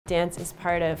Dance is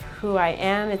part of who I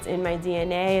am, it's in my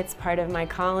DNA, it's part of my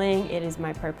calling, it is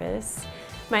my purpose.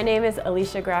 My name is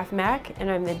Alicia Graf Mack,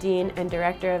 and I'm the Dean and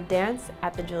Director of Dance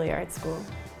at the Juilliard School.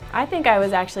 I think I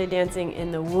was actually dancing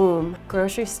in the womb.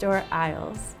 Grocery store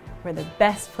aisles were the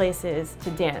best places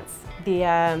to dance.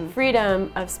 The freedom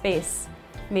of space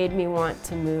made me want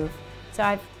to move. So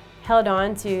I've held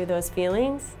on to those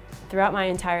feelings throughout my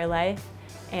entire life,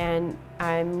 and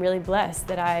I'm really blessed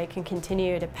that I can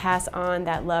continue to pass on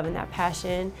that love and that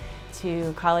passion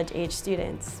to college-age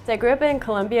students. So I grew up in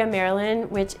Columbia, Maryland,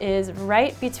 which is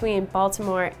right between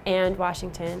Baltimore and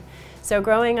Washington. So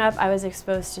growing up, I was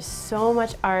exposed to so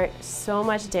much art, so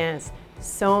much dance,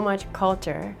 so much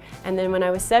culture. And then when I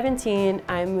was 17,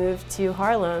 I moved to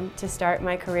Harlem to start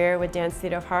my career with Dance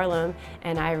Theatre of Harlem.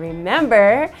 And I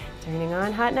remember turning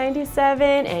on Hot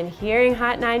 97 and hearing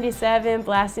Hot 97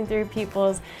 blasting through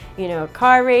people's,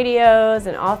 car radios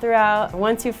and all throughout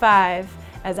 125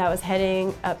 as I was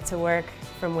heading up to work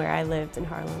from where I lived in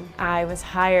Harlem. I was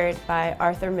hired by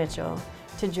Arthur Mitchell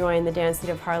to join the Dance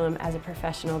Theatre of Harlem as a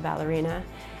professional ballerina.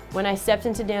 When I stepped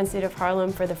into Dance Theatre of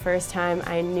Harlem for the first time,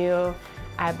 I knew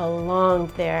I belonged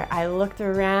there. I looked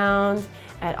around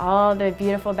at all the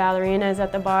beautiful ballerinas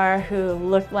at the bar who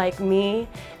looked like me,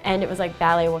 and it was like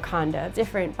ballet Wakanda.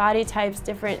 Different body types,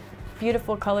 different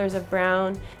beautiful colors of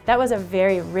brown. That was a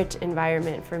very rich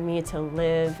environment for me to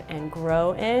live and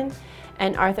grow in.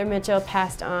 And Arthur Mitchell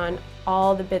passed on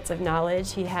all the bits of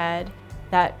knowledge he had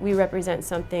that we represent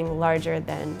something larger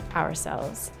than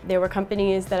ourselves. There were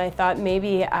companies that I thought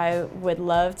maybe I would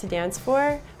love to dance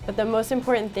for, but the most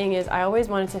important thing is I always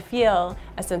wanted to feel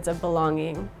a sense of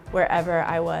belonging wherever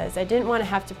I was. I didn't want to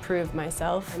have to prove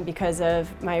myself, and because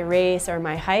of my race or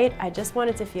my height, I just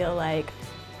wanted to feel like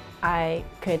I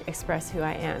could express who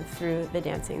I am through the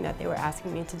dancing that they were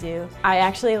asking me to do. I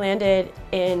actually landed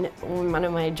in one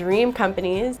of my dream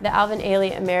companies. The Alvin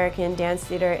Ailey American Dance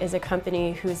Theatre is a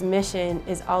company whose mission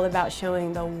is all about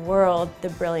showing the world the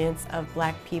brilliance of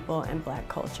Black people and Black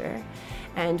culture,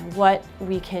 and what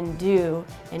we can do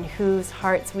and whose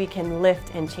hearts we can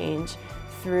lift and change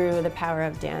through the power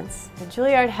of dance. The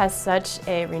Juilliard has such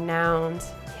a renowned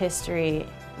history,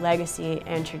 legacy,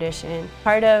 and tradition.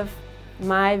 Part of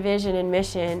my vision and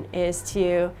mission is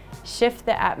to shift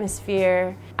the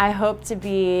atmosphere. I hope to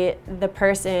be the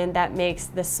person that makes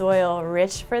the soil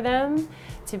rich for them,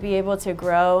 to be able to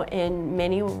grow in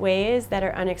many ways that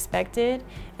are unexpected.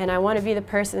 And I want to be the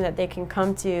person that they can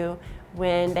come to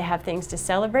when they have things to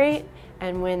celebrate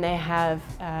and when they have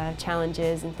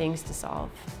challenges and things to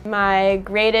solve. My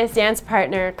greatest dance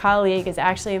partner, colleague, is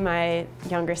actually my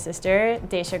younger sister,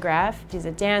 Alicia Graf. She's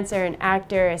a dancer, an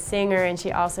actor, a singer, and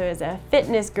she also is a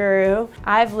fitness guru.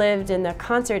 I've lived in the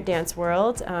concert dance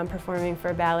world, performing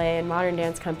for ballet and modern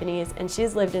dance companies, and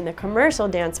she's lived in the commercial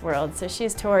dance world. So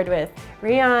she's toured with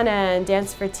Rihanna and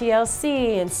danced for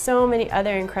TLC and so many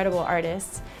other incredible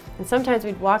artists. And sometimes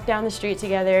we'd walk down the street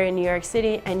together in New York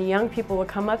City, and young people would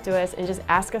come up to us and just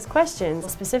ask us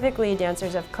questions. Specifically,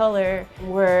 dancers of color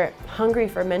were hungry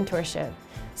for mentorship.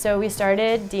 So we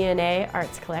started DNA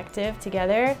Arts Collective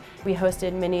together. We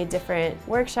hosted many different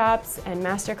workshops and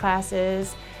master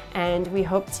classes, and we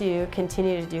hope to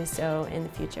continue to do so in the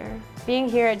future. Being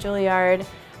here at Juilliard,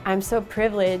 I'm so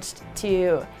privileged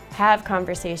to have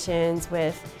conversations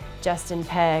with Justin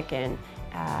Peck and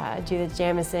Judith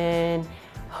Jamison,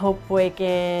 Hope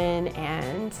Boykin,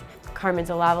 and Carmen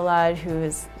Delavalade, who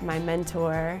is my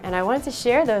mentor. And I wanted to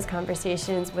share those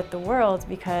conversations with the world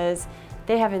because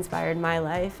they have inspired my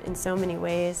life in so many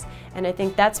ways. And I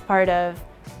think that's part of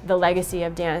the legacy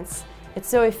of dance. It's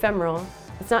so ephemeral.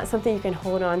 It's not something you can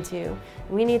hold on to.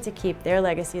 We need to keep their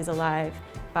legacies alive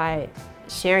by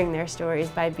sharing their stories,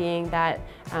 by being that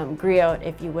griot,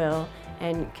 if you will,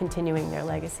 and continuing their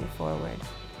legacy forward.